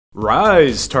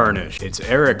Rise, Tarnished! It's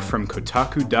Eric from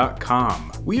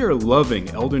Kotaku.com. We are loving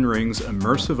Elden Ring's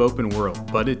immersive open world,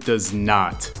 but it does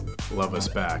not love us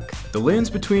back. The Lands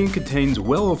Between contains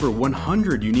well over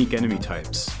 100 unique enemy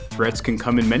types. Threats can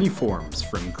come in many forms,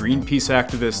 from Greenpeace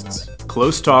activists,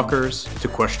 close stalkers, to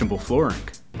questionable flooring.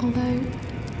 Although,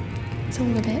 it's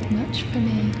all a bit much for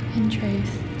me, in truth.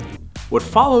 What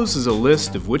follows is a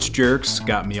list of which jerks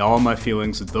got me all my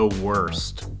feelings the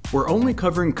worst. We're only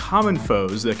covering common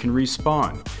foes that can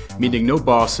respawn, meaning no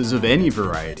bosses of any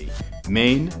variety,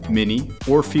 main, mini,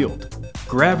 or field.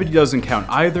 Gravity doesn't count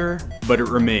either, but it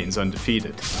remains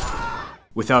undefeated.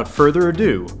 Without further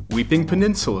ado, Weeping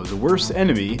Peninsula's worst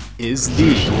enemy is the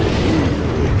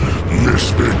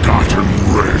Misbegotten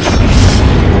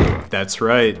race. That's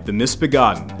right, the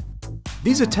Misbegotten.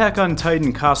 These Attack on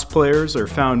Titan cosplayers are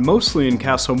found mostly in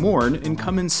Castle Morn and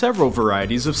come in several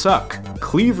varieties of suck.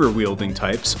 Cleaver-wielding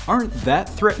types aren't that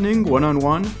threatening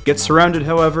one-on-one. Get surrounded,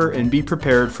 however, and be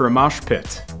prepared for a mosh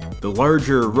pit. The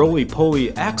larger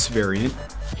roly-poly axe variant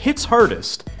hits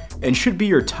hardest and should be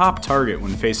your top target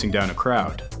when facing down a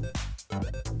crowd.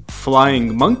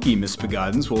 Flying monkey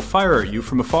Misbegottens will fire at you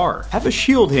from afar. Have a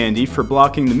shield handy for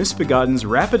blocking the Misbegotten's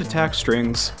rapid attack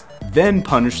strings, then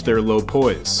punish their low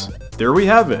poise. There we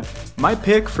have it. My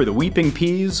pick for the Weeping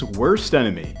P's worst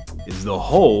enemy is the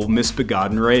whole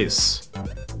Misbegotten race.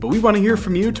 But we want to hear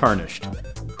from you, Tarnished.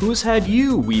 Who has had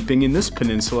you weeping in this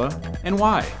peninsula, and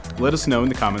why? Let us know in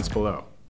the comments below.